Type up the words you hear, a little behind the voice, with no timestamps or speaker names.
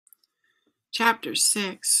Chapter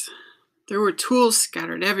 6. There were tools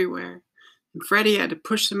scattered everywhere, and Freddie had to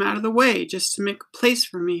push them out of the way just to make a place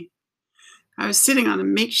for me. I was sitting on a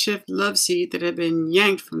makeshift love seat that had been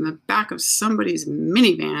yanked from the back of somebody's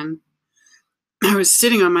minivan. I was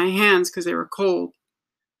sitting on my hands because they were cold.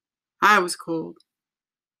 I was cold.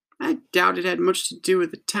 I doubt it had much to do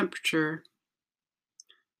with the temperature.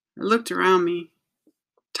 I looked around me.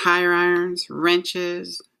 Tire irons,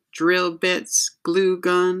 wrenches, drill bits, glue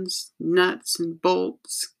guns, nuts and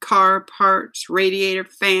bolts, car parts, radiator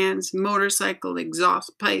fans, motorcycle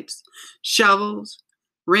exhaust pipes, shovels,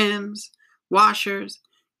 rims, washers,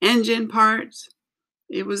 engine parts.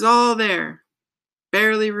 It was all there,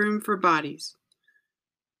 barely room for bodies.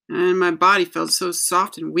 And my body felt so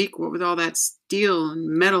soft and weak, what with all that steel and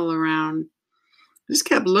metal around. I just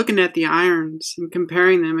kept looking at the irons and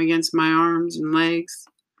comparing them against my arms and legs.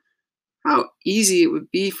 How easy it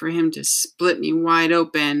would be for him to split me wide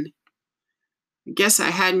open. I guess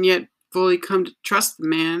I hadn't yet fully come to trust the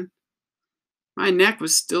man. My neck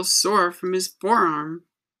was still sore from his forearm.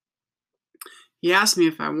 He asked me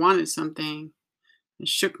if I wanted something. I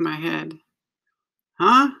shook my head.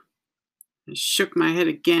 Huh? I shook my head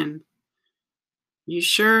again. You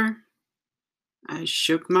sure? I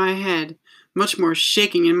shook my head. Much more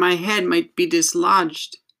shaking, and my head might be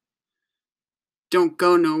dislodged. Don't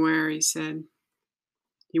go nowhere, he said.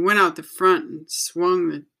 He went out the front and swung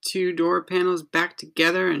the two door panels back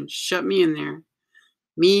together and shut me in there.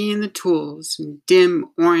 Me and the tools in dim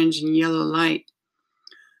orange and yellow light.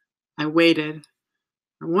 I waited.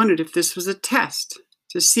 I wondered if this was a test,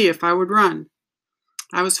 to see if I would run.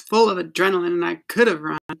 I was full of adrenaline and I could have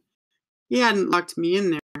run. He hadn't locked me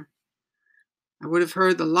in there. I would have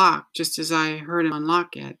heard the lock just as I heard him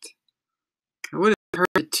unlock it. I would have heard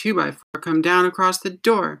the 2x4 come down across the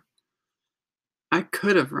door. I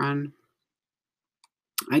could have run.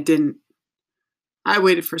 I didn't. I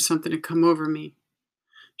waited for something to come over me.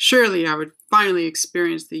 Surely I would finally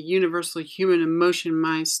experience the universal human emotion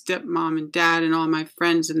my stepmom and dad and all my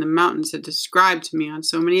friends in the mountains had described to me on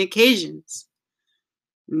so many occasions.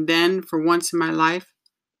 And then, for once in my life,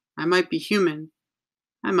 I might be human.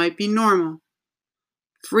 I might be normal.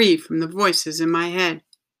 Free from the voices in my head.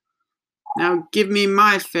 Now give me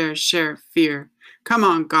my fair share of fear. Come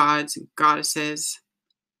on, gods and goddesses.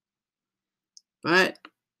 But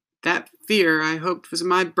that fear I hoped was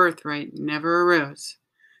my birthright never arose.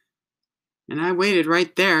 And I waited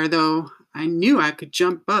right there, though I knew I could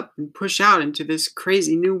jump up and push out into this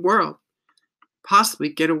crazy new world, possibly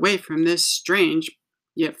get away from this strange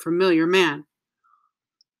yet familiar man.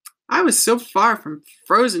 I was so far from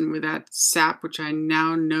frozen with that sap which I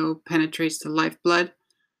now know penetrates the lifeblood,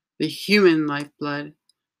 the human lifeblood,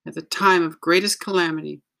 at the time of greatest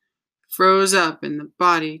calamity, froze up and the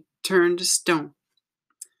body turned to stone.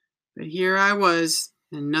 But here I was,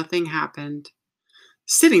 and nothing happened,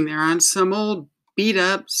 sitting there on some old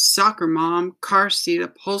beat-up soccer mom car seat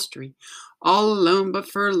upholstery, all alone but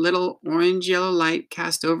for a little orange-yellow light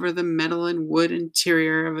cast over the metal and wood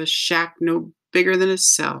interior of a shack no bigger than a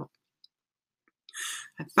cell.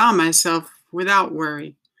 I found myself without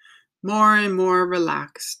worry, more and more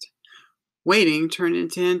relaxed. Waiting turned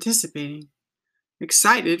into anticipating,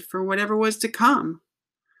 excited for whatever was to come,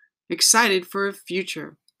 excited for a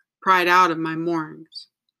future, pried out of my moorings.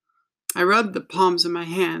 I rubbed the palms of my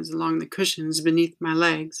hands along the cushions beneath my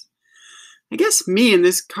legs. I guess me and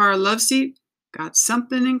this car love seat got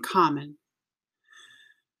something in common.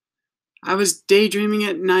 I was daydreaming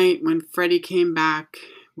at night when Freddie came back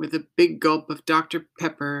with a big gulp of Dr.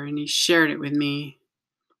 Pepper, and he shared it with me.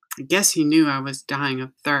 I guess he knew I was dying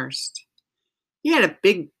of thirst. He had a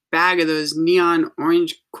big bag of those neon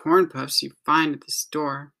orange corn puffs you find at the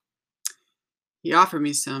store. He offered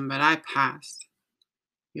me some, but I passed.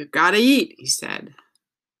 You gotta eat, he said.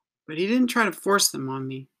 But he didn't try to force them on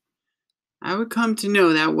me. I would come to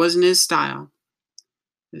know that wasn't his style.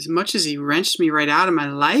 As much as he wrenched me right out of my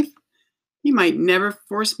life, he might never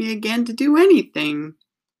force me again to do anything.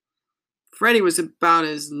 Freddie was about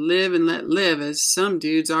as live and let live as some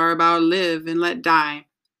dudes are about live and let die.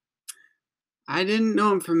 I didn't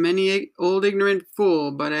know him from any old ignorant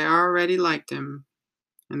fool, but I already liked him,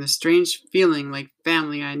 and the strange feeling like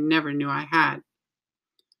family I never knew I had.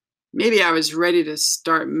 Maybe I was ready to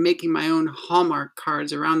start making my own Hallmark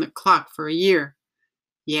cards around the clock for a year.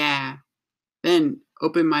 Yeah, then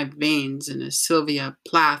open my veins in a Sylvia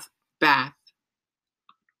Plath bath.